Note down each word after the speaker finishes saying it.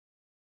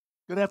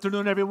Good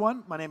afternoon,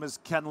 everyone. My name is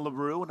Ken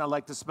LaRue, and I'd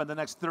like to spend the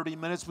next 30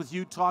 minutes with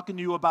you talking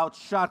to you about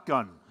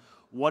Shotgun.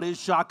 What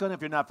is Shotgun if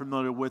you're not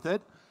familiar with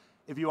it?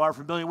 If you are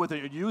familiar with it,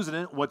 you're using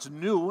it, what's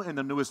new in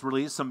the newest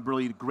release, some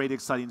really great,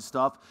 exciting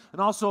stuff. And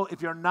also,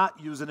 if you're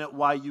not using it,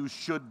 why you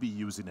should be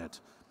using it.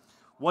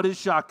 What is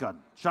Shotgun?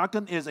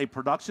 Shotgun is a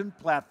production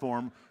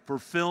platform for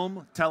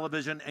film,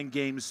 television, and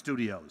game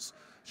studios.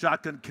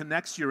 Shotgun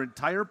connects your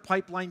entire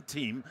pipeline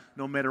team,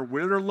 no matter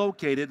where they're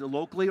located,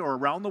 locally or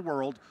around the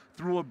world,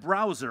 through a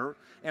browser,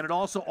 and it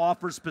also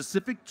offers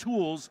specific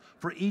tools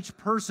for each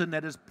person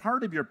that is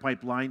part of your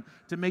pipeline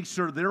to make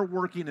sure they're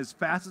working as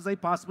fast as they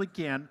possibly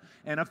can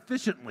and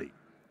efficiently.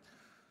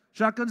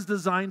 Shotgun's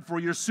designed for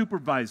your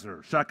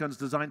supervisor. Shotgun's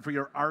designed for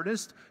your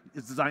artist.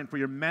 It's designed for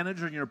your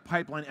manager and your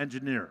pipeline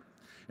engineer.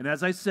 And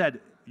as I said,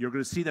 you're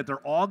going to see that they're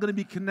all going to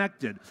be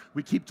connected.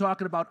 We keep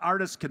talking about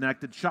artists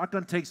connected.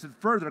 Shotgun takes it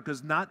further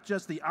because not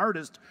just the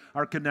artists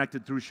are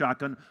connected through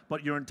Shotgun,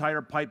 but your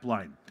entire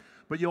pipeline.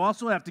 But you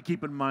also have to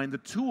keep in mind the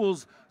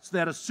tools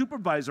that a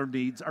supervisor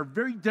needs are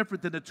very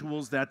different than the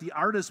tools that the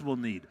artist will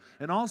need,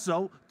 and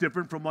also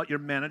different from what your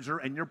manager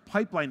and your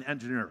pipeline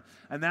engineer.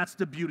 And that's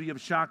the beauty of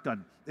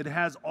Shotgun. It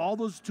has all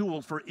those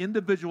tools for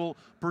individual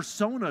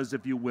personas,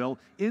 if you will,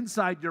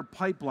 inside your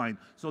pipeline,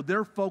 so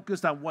they're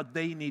focused on what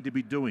they need to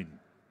be doing.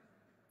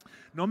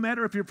 No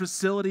matter if your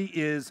facility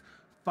is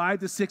 5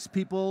 to 6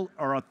 people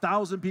or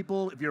 1,000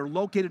 people, if you're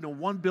located in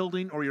one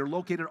building or you're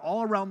located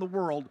all around the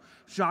world,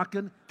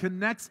 Shotgun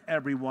connects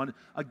everyone,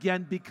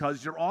 again,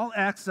 because you're all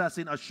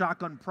accessing a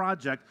Shotgun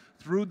project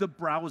through the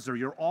browser.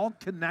 You're all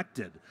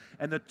connected,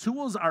 and the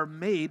tools are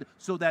made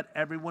so that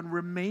everyone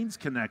remains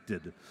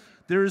connected.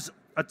 There's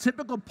a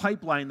typical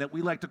pipeline that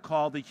we like to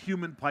call the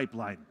human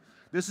pipeline.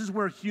 This is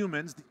where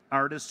humans, the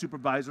artists,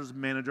 supervisors,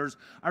 managers,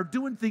 are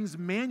doing things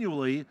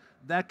manually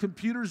that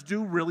computers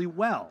do really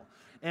well.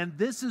 And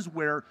this is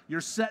where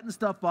you're setting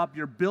stuff up,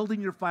 you're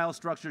building your file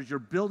structures, you're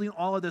building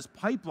all of this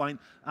pipeline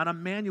on a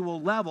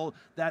manual level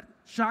that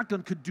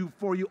Shotgun could do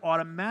for you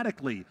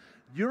automatically.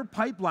 Your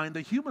pipeline,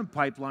 the human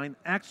pipeline,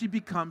 actually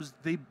becomes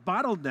the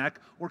bottleneck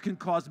or can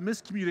cause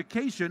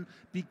miscommunication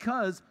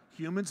because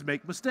humans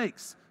make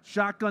mistakes.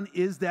 Shotgun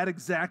is that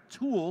exact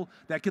tool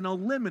that can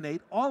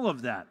eliminate all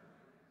of that.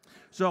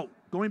 So,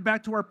 going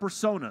back to our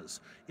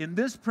personas, in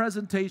this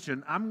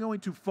presentation, I'm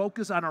going to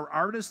focus on our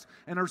artist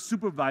and our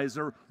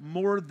supervisor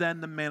more than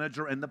the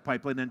manager and the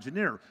pipeline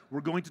engineer.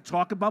 We're going to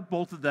talk about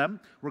both of them.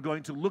 We're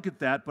going to look at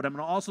that, but I'm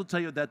going to also tell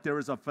you that there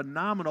is a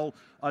phenomenal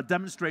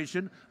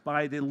demonstration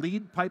by the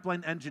lead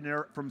pipeline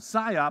engineer from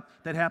PsyOp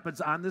that happens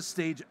on this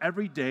stage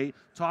every day,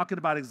 talking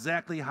about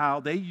exactly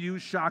how they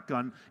use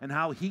Shotgun and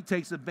how he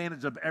takes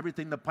advantage of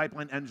everything the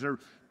pipeline engineer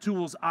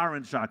tools are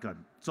in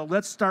Shotgun. So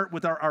let's start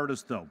with our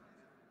artist, though.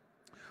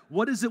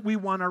 What is it we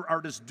want our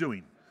artists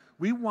doing?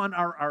 We want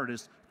our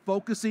artists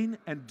focusing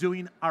and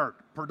doing art,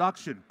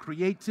 production,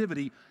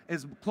 creativity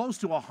as close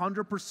to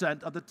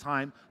 100% of the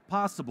time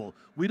possible.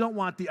 We don't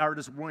want the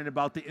artists worrying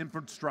about the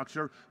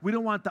infrastructure. We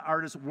don't want the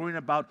artists worrying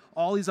about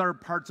all these other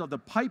parts of the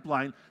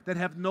pipeline that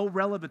have no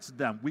relevance to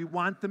them. We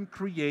want them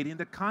creating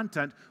the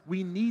content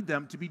we need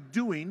them to be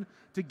doing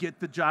to get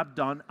the job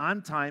done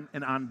on time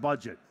and on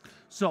budget.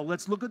 So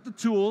let's look at the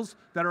tools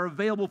that are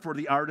available for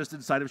the artist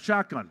inside of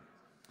Shotgun.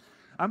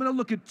 I'm going to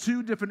look at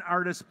two different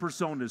artist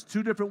personas,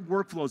 two different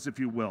workflows, if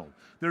you will.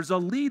 There's a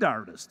lead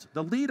artist.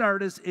 The lead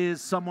artist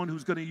is someone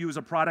who's going to use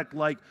a product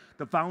like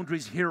the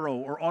Foundry's Hero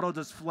or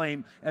Autodesk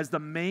Flame as the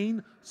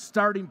main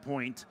starting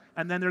point,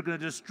 and then they're going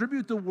to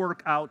distribute the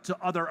work out to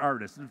other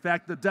artists. In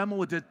fact, the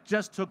demo that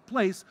just took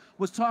place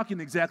was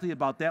talking exactly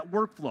about that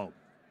workflow.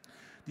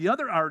 The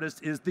other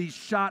artist is the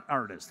shot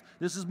artist.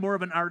 This is more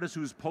of an artist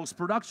who's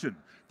post-production.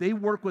 They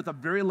work with a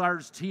very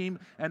large team,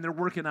 and they're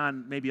working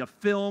on maybe a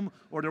film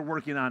or they're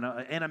working on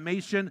an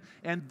animation,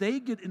 and they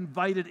get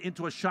invited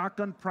into a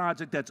Shotgun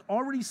project that's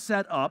already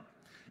set up,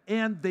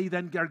 and they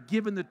then are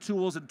given the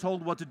tools and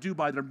told what to do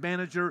by their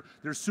manager,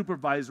 their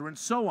supervisor, and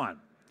so on.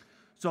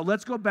 So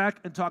let's go back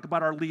and talk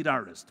about our lead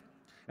artist.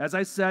 As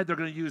I said, they're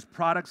going to use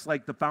products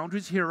like the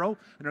Foundry's Hero, and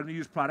they're going to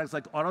use products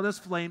like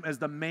Autodesk Flame as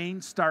the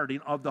main starting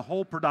of the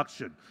whole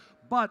production.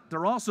 But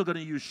they're also going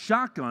to use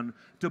Shotgun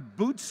to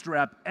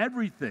bootstrap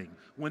everything.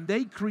 When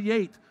they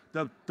create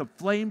the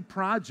Flame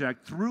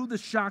project through the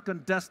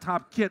Shotgun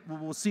desktop kit,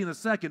 we'll see in a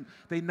second,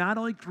 they not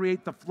only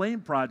create the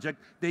Flame project,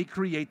 they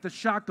create the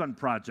Shotgun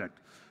project.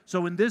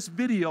 So in this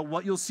video,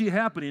 what you'll see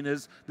happening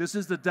is, this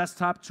is the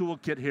desktop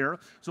toolkit here,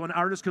 so an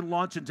artist can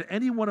launch into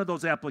any one of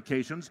those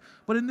applications.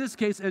 But in this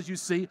case, as you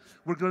see,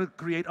 we're going to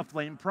create a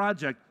Flame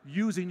project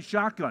using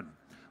Shotgun.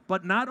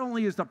 But not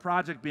only is the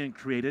project being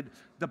created,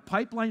 the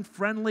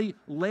pipeline-friendly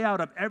layout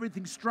of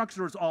everything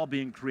structure is all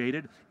being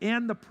created,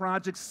 and the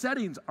project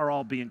settings are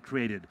all being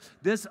created.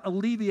 This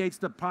alleviates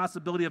the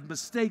possibility of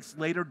mistakes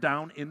later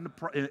down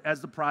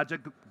as the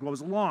project goes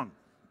along.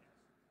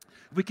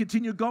 We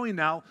continue going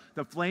now.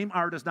 The Flame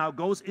artist now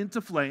goes into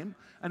Flame,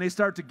 and they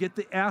start to get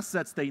the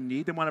assets they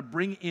need. They want to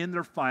bring in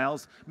their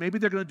files. Maybe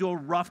they're going to do a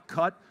rough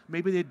cut.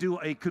 Maybe they do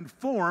a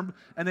conform,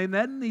 and they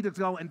then need to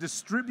go and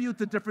distribute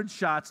the different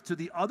shots to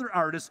the other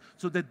artists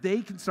so that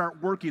they can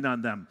start working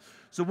on them.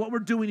 So what we're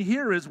doing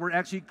here is we're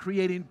actually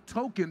creating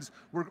tokens.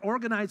 We're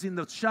organizing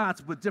the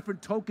shots with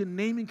different token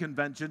naming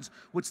conventions,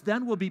 which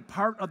then will be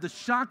part of the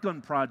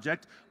Shotgun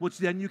project, which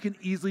then you can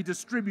easily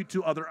distribute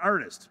to other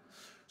artists.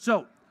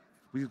 So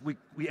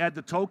we add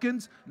the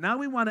tokens. Now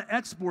we want to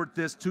export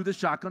this to the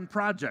Shotgun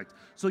project.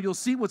 So you'll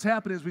see what's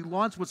happening is we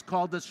launch what's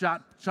called the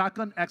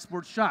Shotgun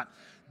Export Shot.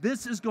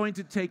 This is going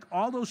to take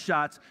all those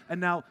shots and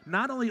now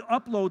not only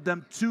upload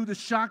them to the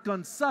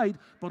Shotgun site,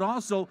 but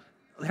also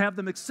have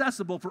them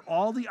accessible for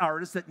all the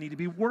artists that need to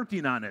be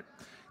working on it.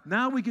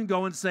 Now we can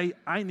go and say,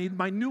 I need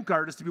my nuke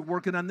artist to be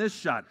working on this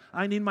shot.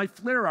 I need my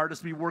flare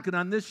artist to be working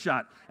on this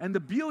shot. And the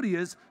beauty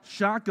is,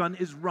 Shotgun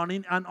is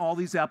running on all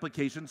these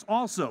applications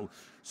also.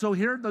 So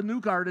here the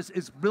nuke artist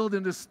is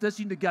building this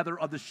stitching together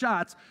of the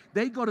shots.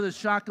 They go to the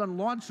Shotgun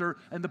launcher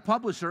and the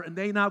publisher, and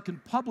they now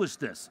can publish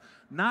this.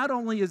 Not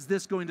only is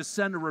this going to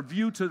send a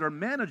review to their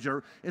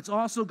manager, it's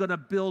also going to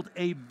build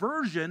a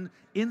version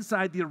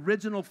inside the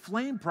original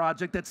Flame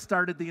project that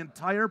started the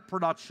entire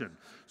production.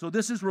 So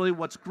this is really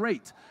what's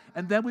great.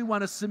 And then we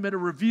want to submit a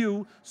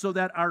review so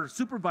that our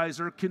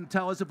supervisor can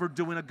tell us if we're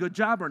doing a good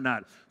job or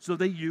not. So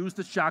they use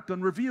the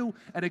Shotgun review,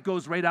 and it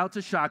goes right out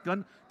to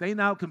Shotgun. They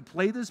now can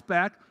play this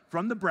back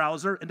from the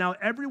browser, and now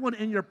everyone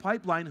in your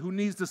pipeline who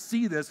needs to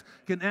see this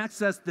can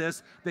access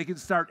this. They can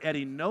start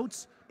adding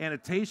notes,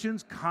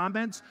 annotations,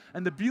 comments,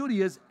 and the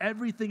beauty is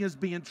everything is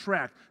being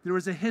tracked. There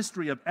is a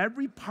history of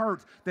every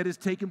part that has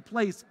taken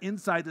place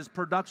inside this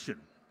production.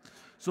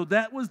 So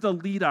that was the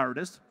lead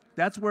artist.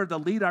 That's where the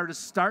lead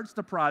artist starts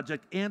the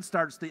project and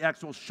starts the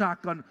actual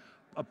Shotgun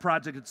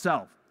project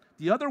itself.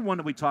 The other one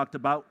that we talked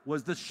about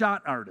was the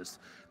shot artist.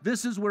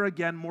 This is where,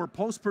 again, more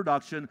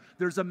post-production,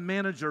 there's a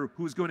manager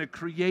who's going to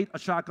create a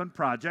Shotgun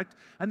project,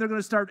 and they're going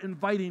to start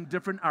inviting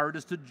different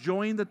artists to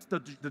join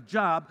the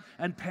job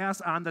and pass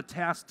on the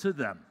task to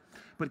them.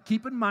 But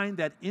keep in mind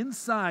that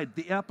inside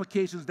the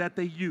applications that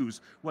they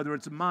use, whether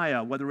it's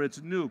Maya, whether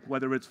it's Nuke,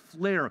 whether it's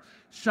Flare,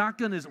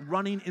 Shotgun is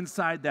running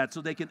inside that so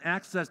they can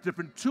access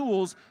different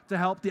tools to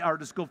help the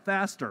artist go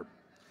faster.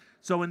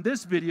 So in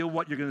this video,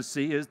 what you're going to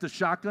see is the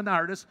Shotgun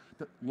artist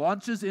that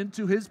launches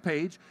into his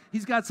page.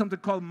 He's got something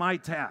called My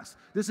Task.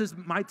 This is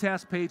My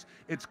Task page.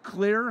 It's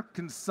clear,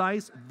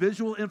 concise,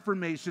 visual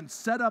information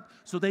set up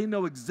so they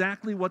know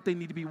exactly what they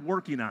need to be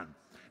working on.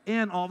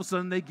 And all of a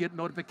sudden, they get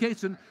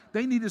notification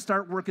they need to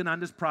start working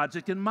on this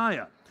project in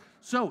Maya.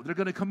 So they're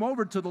going to come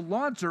over to the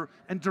launcher,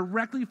 and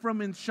directly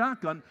from in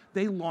Shotgun,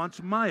 they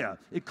launch Maya.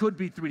 It could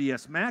be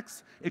 3ds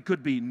Max. It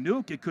could be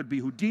Nuke. It could be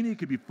Houdini. It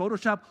could be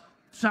Photoshop.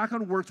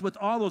 Shotgun works with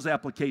all those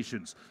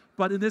applications.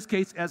 But in this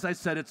case, as I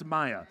said, it's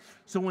Maya.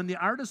 So when the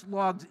artist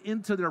logs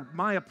into their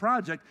Maya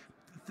project,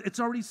 it's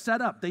already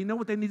set up. They know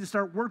what they need to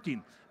start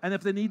working. And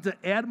if they need to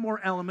add more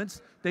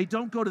elements, they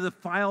don't go to the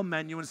file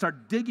menu and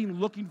start digging,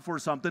 looking for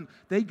something.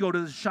 They go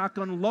to the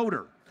Shotgun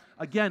loader.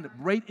 Again,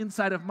 right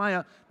inside of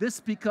Maya, this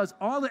because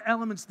all the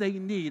elements they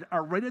need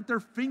are right at their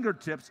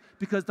fingertips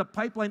because the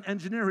pipeline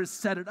engineer has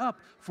set it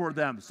up for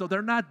them. So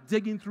they're not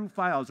digging through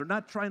files. They're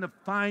not trying to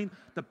find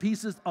the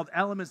pieces of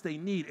elements they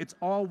need. It's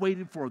all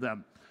waiting for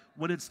them.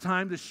 When it's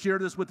time to share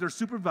this with their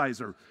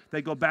supervisor,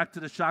 they go back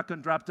to the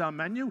Shotgun drop-down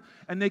menu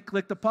and they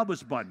click the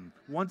Publish button.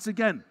 Once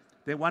again,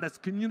 they want to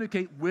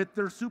communicate with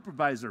their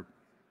supervisor.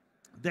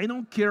 They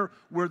don't care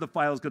where the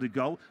file is going to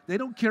go. They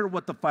don't care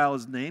what the file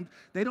is named.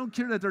 They don't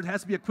care that there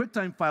has to be a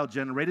QuickTime file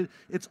generated.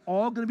 It's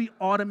all going to be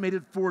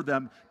automated for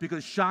them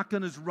because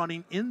Shotgun is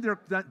running in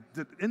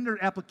their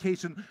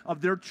application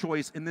of their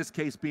choice, in this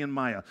case being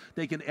Maya.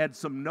 They can add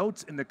some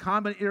notes in the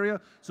comment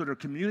area so they're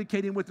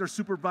communicating with their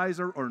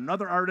supervisor or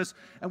another artist.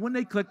 And when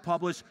they click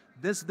Publish,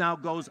 this now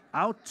goes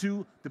out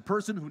to the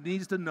person who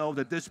needs to know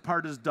that this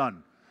part is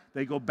done.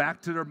 They go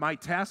back to their My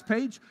Task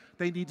page.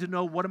 They need to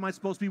know, what am I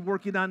supposed to be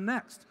working on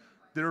next?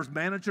 Their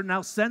manager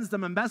now sends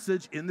them a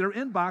message in their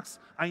inbox,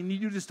 I need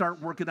you to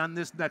start working on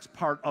this next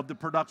part of the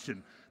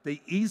production.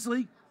 They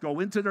easily go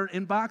into their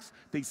inbox,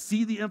 they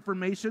see the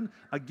information,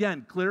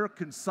 again, clear,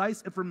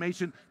 concise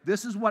information.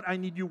 This is what I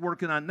need you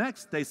working on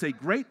next. They say,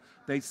 great.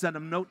 They send a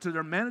note to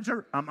their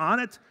manager, I'm on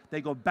it.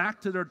 They go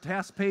back to their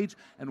task page,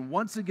 and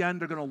once again,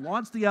 they're going to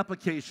launch the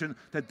application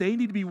that they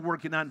need to be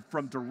working on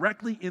from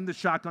directly in the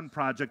Shotgun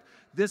project.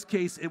 This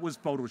case, it was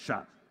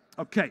Photoshop.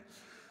 Okay,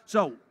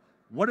 so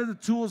what do the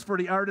tools for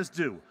the artist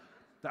do?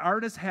 The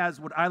artist has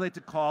what I like to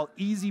call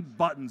easy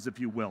buttons, if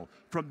you will,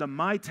 from the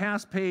My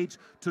Task page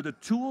to the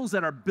tools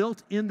that are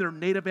built in their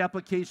native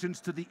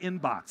applications to the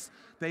inbox.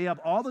 They have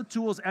all the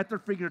tools at their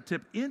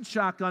fingertip in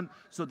Shotgun,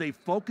 so they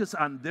focus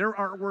on their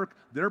artwork,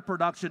 their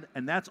production,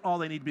 and that's all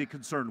they need to be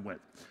concerned with.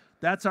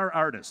 That's our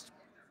artist.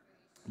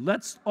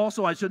 Let's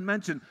also, I should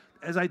mention,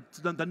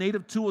 the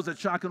native tools that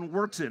Shotgun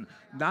works in,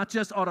 not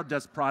just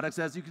Autodesk products.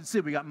 As you can see,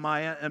 we got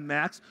Maya and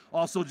Max.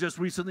 Also, just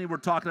recently, we're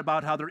talking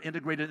about how they're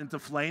integrated into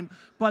Flame.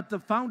 But the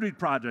Foundry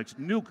projects,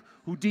 Nuke,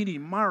 Houdini,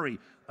 Mari,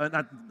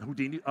 not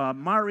Houdini,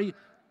 Mari,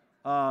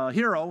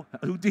 Hero,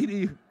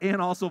 Houdini,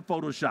 and also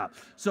Photoshop.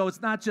 So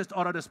it's not just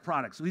Autodesk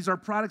products. These are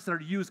products that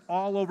are used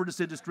all over this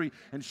industry,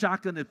 and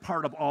Shotgun is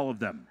part of all of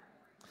them.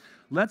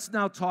 Let's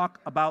now talk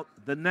about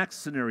the next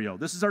scenario.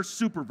 This is our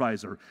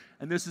supervisor,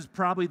 and this is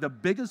probably the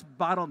biggest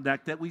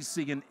bottleneck that we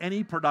see in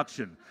any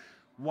production.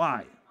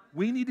 Why?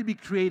 We need to be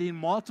creating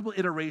multiple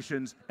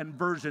iterations and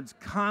versions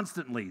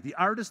constantly. The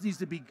artist needs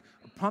to be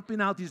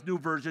pumping out these new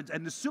versions,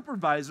 and the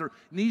supervisor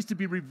needs to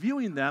be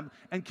reviewing them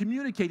and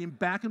communicating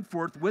back and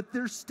forth with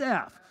their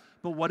staff.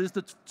 But what is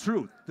the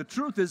truth? The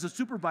truth is a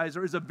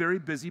supervisor is a very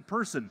busy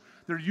person.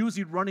 They're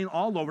usually running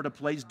all over the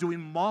place doing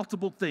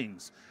multiple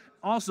things.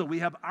 Also, we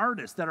have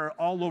artists that are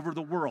all over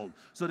the world,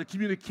 so the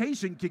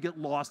communication can get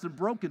lost and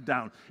broken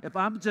down. If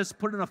I'm just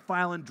putting a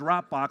file in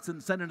Dropbox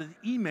and sending an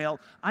email,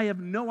 I have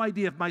no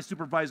idea if my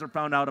supervisor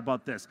found out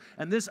about this.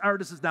 And this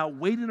artist is now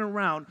waiting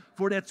around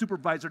for that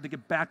supervisor to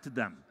get back to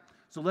them.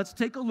 So let's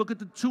take a look at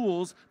the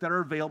tools that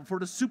are available for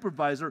the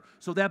supervisor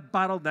so that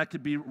bottleneck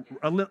can be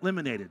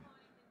eliminated.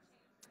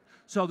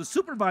 So the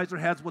supervisor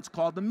has what's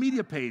called the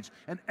media page,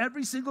 and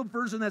every single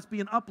version that's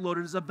being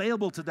uploaded is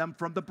available to them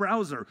from the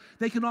browser.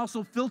 They can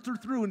also filter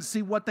through and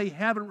see what they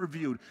haven't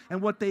reviewed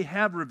and what they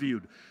have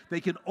reviewed. They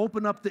can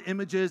open up the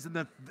images and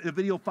the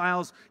video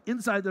files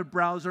inside their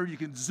browser. You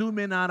can zoom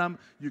in on them.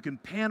 You can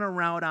pan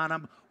around on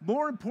them.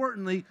 More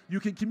importantly, you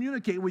can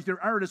communicate with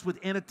your artist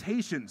with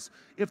annotations.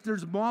 If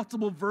there's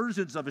multiple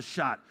versions of a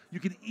shot, you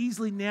can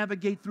easily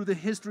navigate through the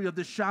history of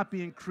the shot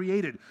being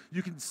created.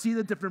 You can see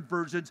the different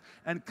versions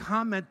and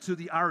comment to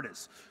the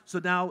artist. So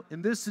now,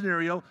 in this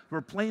scenario,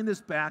 we're playing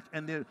this back,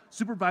 and the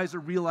supervisor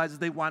realizes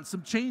they want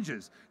some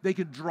changes. They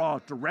can draw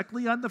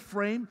directly on the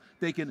frame.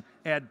 They can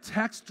add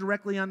text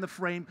directly on the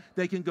frame.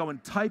 They can go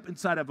and type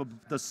inside of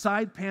the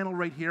side panel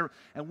right here.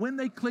 And when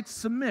they click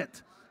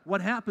Submit, what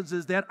happens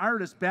is that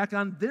artist, back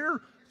on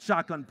their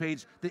Shotgun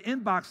page, the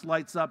inbox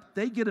lights up,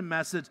 they get a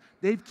message,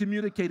 they've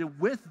communicated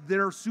with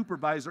their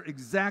supervisor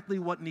exactly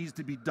what needs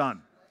to be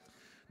done.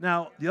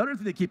 Now, the other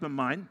thing to keep in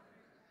mind,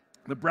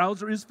 the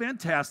browser is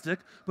fantastic,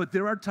 but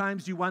there are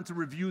times you want to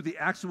review the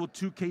actual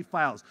 2K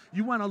files.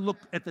 You want to look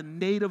at the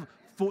native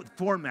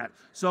format.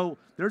 So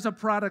there's a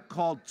product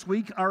called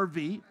Tweak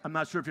RV. I'm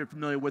not sure if you're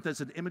familiar with it. It's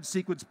an image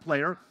sequence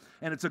player,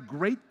 and it's a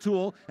great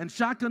tool, and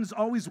Shotgun's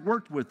always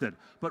worked with it.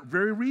 But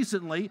very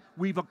recently,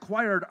 we've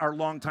acquired our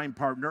longtime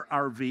partner,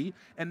 RV,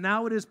 and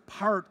now it is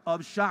part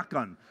of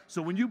Shotgun.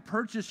 So when you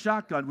purchase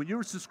Shotgun, when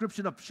you're a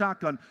subscription of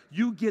Shotgun,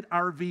 you get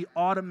RV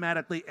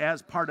automatically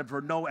as part of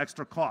for no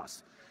extra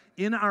cost.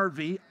 In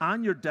RV,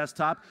 on your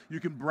desktop, you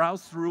can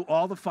browse through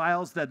all the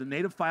files, the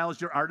native files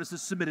your artist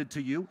has submitted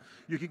to you.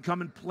 You can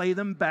come and play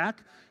them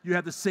back. You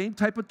have the same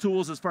type of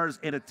tools as far as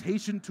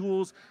annotation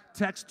tools,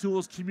 text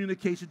tools,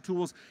 communication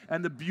tools,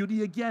 and the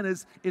beauty, again,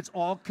 is it's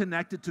all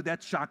connected to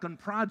that Shotgun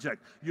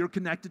project. You're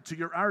connected to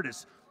your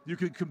artist. You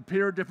can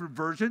compare different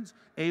versions,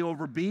 A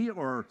over B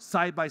or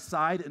side by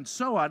side and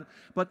so on,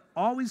 but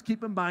always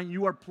keep in mind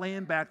you are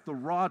playing back the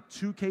raw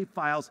 2K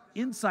files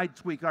inside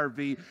Tweak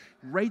RV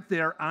right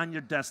there on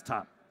your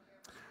desktop.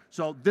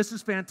 So this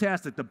is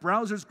fantastic. The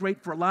browser's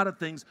great for a lot of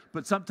things,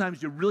 but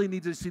sometimes you really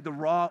need to see the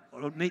raw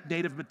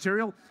native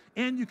material,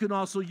 and you can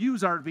also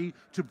use RV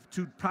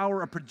to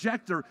power a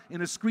projector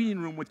in a screening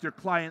room with your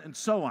client and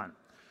so on.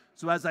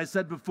 So as I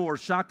said before,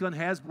 Shotgun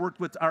has worked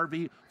with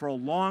RV for a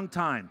long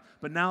time,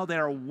 but now they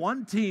are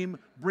one team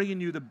bringing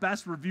you the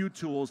best review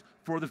tools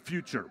for the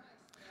future.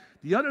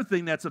 The other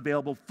thing that's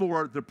available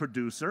for the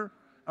producer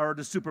or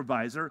the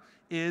supervisor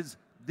is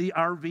the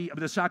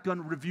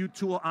Shotgun review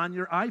tool on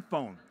your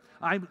iPhone.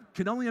 I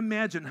can only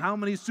imagine how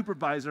many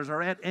supervisors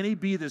are at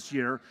NAB this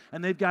year,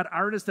 and they've got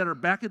artists that are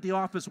back at the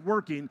office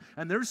working,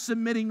 and they're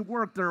submitting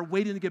work. They're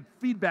waiting to get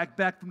feedback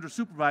back from their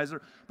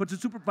supervisor, but the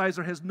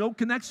supervisor has no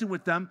connection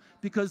with them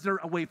because they're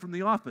away from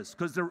the office,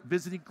 because they're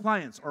visiting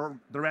clients, or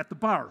they're at the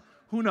bar.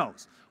 Who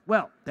knows?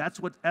 Well, that's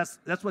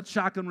what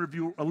Shotgun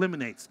Review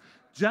eliminates.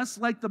 Just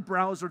like the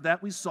browser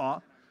that we saw,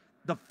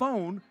 the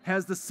phone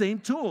has the same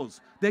tools.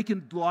 They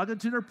can log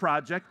into their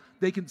project.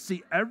 They can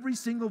see every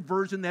single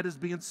version that is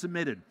being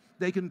submitted.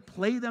 They can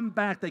play them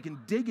back. They can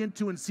dig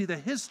into and see the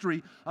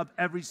history of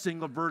every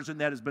single version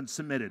that has been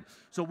submitted.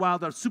 So while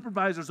the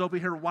supervisor's over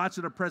here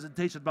watching a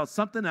presentation about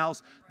something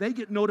else, they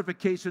get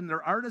notification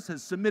their artist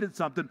has submitted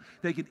something.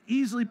 They can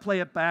easily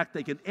play it back.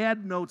 They can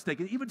add notes. They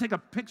can even take a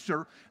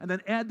picture and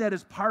then add that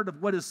as part of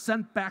what is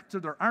sent back to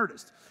their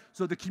artist.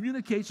 So the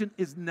communication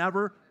is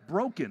never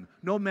broken,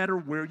 no matter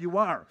where you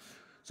are.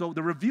 So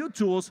the review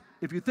tools,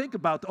 if you think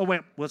about,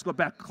 let's go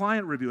back,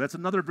 client review. That's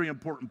another very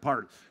important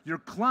part. Your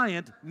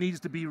client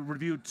needs to be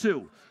reviewed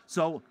too.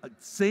 So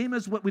same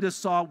as what we just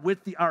saw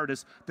with the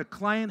artist, the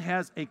client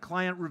has a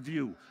client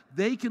review.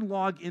 They can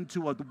log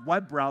into a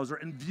web browser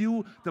and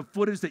view the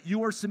footage that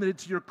you are submitted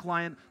to your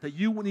client that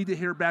you will need to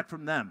hear back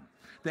from them.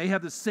 They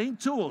have the same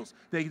tools.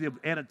 They can have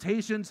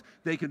annotations,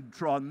 they can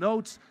draw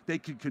notes, they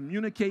can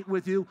communicate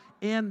with you,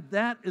 and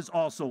that is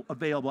also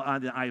available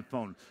on the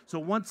iPhone. So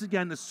once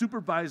again, the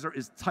supervisor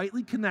is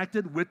tightly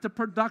connected with the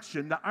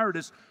production, the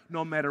artist,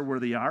 no matter where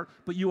they are,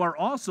 but you are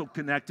also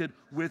connected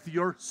with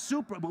your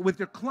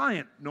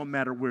client, no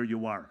matter where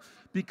you are,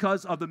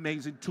 because of the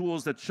amazing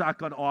tools that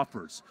Shotgun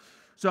offers.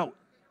 So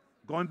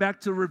going back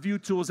to review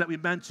tools that we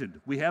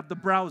mentioned, we have the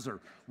browser,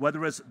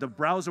 whether it's the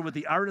browser with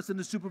the artist and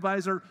the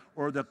supervisor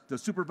or the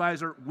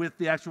supervisor with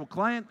the actual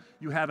client.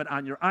 You have it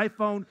on your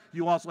iPhone.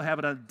 You also have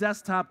it on a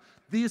desktop.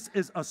 This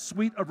is a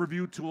suite of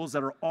review tools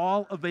that are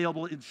all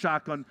available in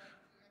Shotgun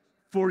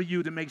for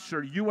you to make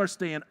sure you are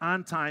staying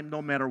on time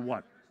no matter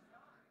what.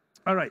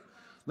 All right,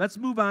 let's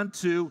move on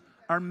to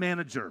our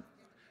manager.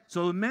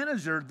 So the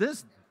manager,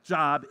 this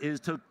job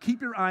is to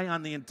keep your eye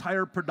on the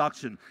entire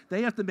production.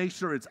 They have to make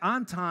sure it's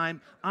on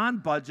time, on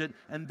budget,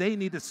 and they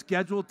need to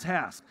schedule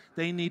tasks.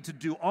 They need to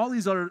do all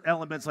these other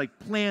elements like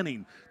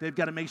planning. They've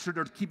got to make sure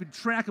they're keeping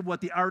track of what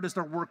the artists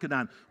are working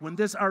on. When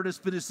this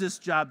artist finishes this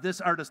job,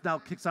 this artist now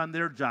kicks on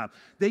their job.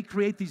 They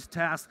create these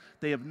tasks.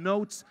 They have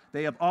notes.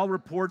 They have all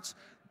reports.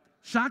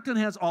 Shotgun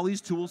has all these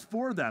tools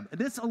for them,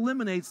 and this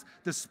eliminates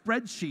the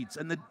spreadsheets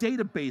and the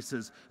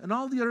databases and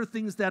all the other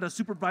things that a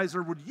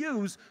supervisor would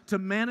use to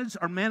manage,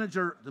 or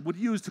manager would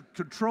use to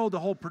control the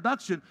whole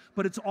production,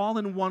 but it's all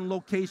in one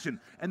location,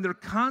 and they're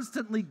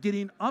constantly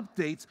getting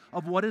updates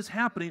of what is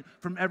happening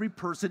from every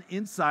person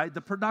inside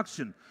the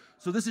production.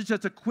 So this is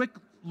just a quick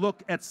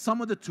look at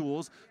some of the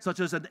tools, such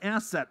as an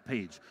asset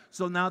page.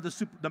 So now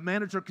the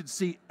manager can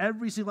see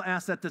every single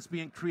asset that's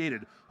being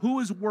created,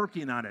 who is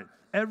working on it,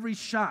 every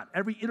shot,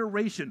 every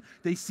iteration.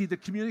 They see the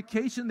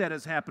communication that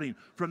is happening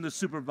from the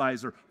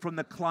supervisor, from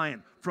the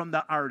client, from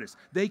the artist.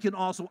 They can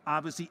also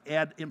obviously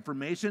add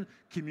information,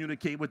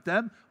 communicate with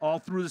them, all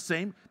through the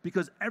same,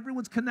 because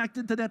everyone's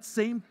connected to that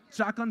same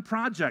Shotgun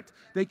project.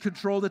 They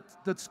control the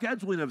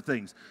scheduling of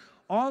things.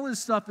 All this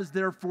stuff is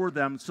there for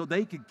them so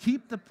they can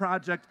keep the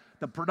project,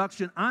 the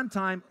production on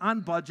time, on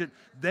budget.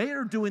 They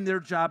are doing their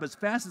job as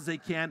fast as they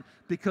can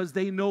because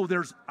they know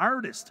there's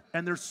artists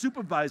and their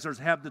supervisors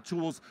have the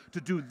tools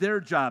to do their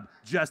job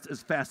just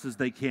as fast as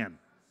they can.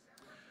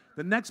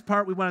 The next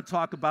part we want to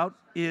talk about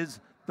is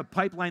the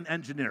pipeline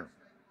engineer.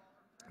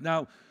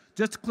 Now,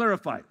 just to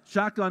clarify,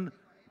 Shotgun,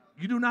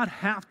 you do not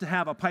have to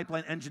have a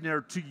pipeline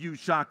engineer to use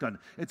Shotgun.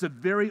 It's a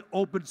very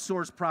open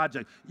source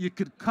project. You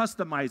could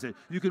customize it.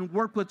 You can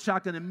work with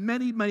Shotgun in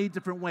many, many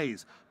different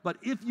ways. But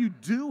if you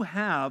do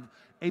have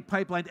a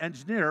pipeline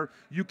engineer,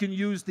 you can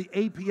use the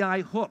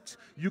API hooks.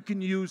 You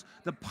can use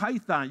the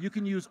Python. You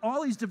can use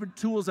all these different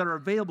tools that are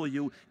available to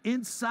you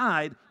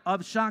inside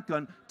of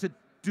Shotgun to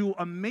do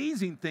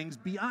amazing things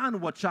beyond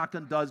what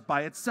Shotgun does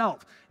by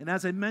itself. And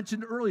as I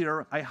mentioned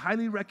earlier, I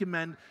highly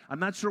recommend, I'm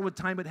not sure what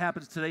time it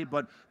happens today,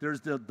 but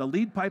there's the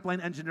lead pipeline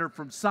engineer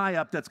from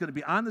SciUp that's going to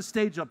be on the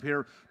stage up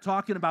here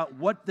talking about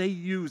what they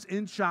use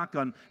in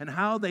Shotgun and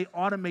how they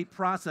automate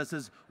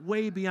processes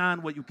way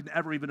beyond what you can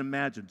ever even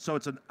imagine. So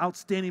it's an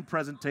outstanding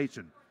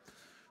presentation.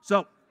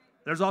 So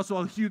there's also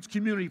a huge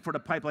community for the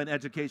pipeline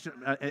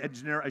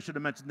engineer. I should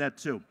have mentioned that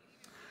too.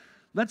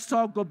 Let's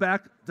go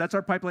back. That's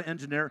our pipeline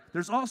engineer.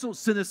 There's also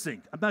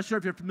Cinesync. I'm not sure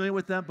if you're familiar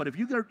with them, but if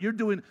you're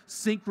doing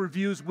sync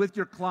reviews with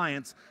your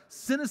clients,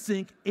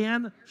 Cinesync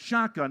and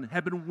Shotgun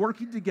have been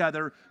working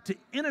together to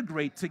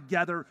integrate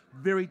together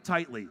very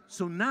tightly.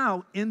 So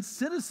now in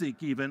Cinesync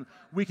even,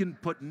 we can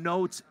put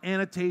notes,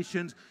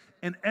 annotations,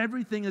 and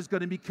everything is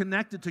going to be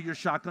connected to your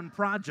Shotgun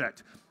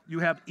project. You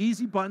have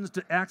easy buttons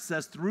to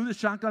access through the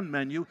Shotgun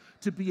menu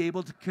to be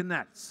able to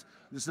connect.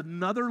 There's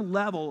another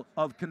level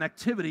of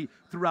connectivity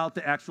throughout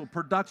the actual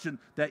production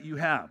that you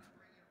have.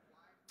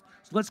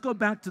 So let's go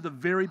back to the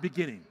very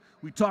beginning.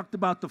 We talked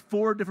about the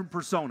 4 different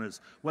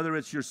personas, whether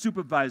it's your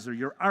supervisor,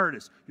 your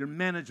artist, your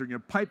manager, your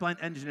pipeline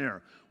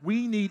engineer.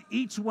 We need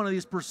each one of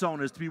these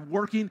personas to be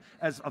working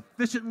as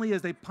efficiently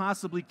as they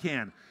possibly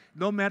can,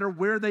 no matter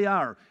where they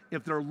are.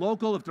 If they're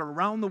local, if they're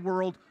around the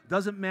world,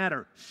 doesn't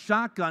matter.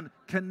 Shotgun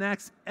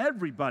connects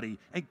everybody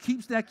and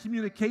keeps that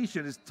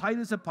communication as tight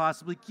as it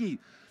possibly be.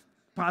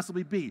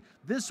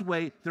 This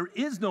way, there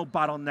is no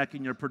bottleneck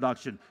in your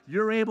production.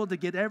 You're able to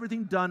get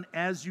everything done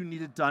as you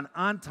need it done,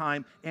 on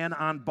time and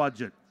on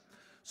budget.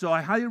 So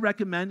I highly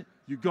recommend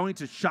you going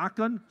to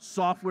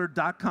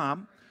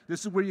shotgunsoftware.com.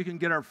 This is where you can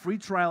get our free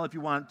trial if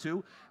you want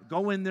to.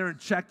 Go in there and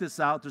check this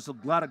out. There's a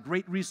lot of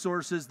great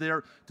resources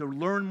there to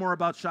learn more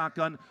about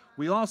Shotgun.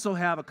 We also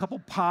have a couple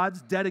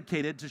pods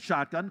dedicated to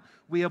Shotgun.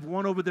 We have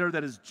one over there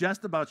that is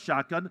just about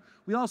Shotgun.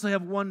 We also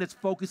have one that's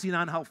focusing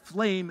on how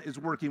Flame is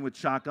working with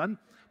Shotgun.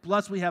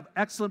 Plus, we have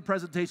excellent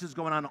presentations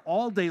going on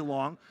all day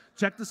long.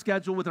 Check the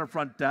schedule with our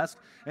front desk.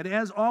 And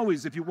as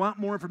always, if you want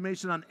more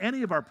information on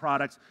any of our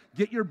products,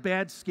 get your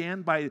badge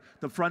scanned by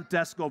the front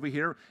desk over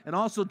here. And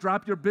also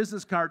drop your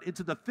business card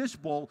into the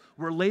fishbowl,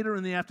 where later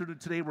in the afternoon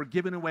today, we're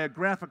giving away a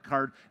graphic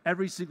card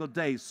every single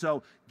day.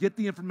 So get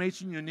the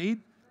information you need.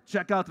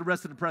 Check out the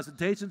rest of the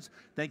presentations.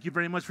 Thank you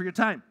very much for your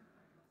time.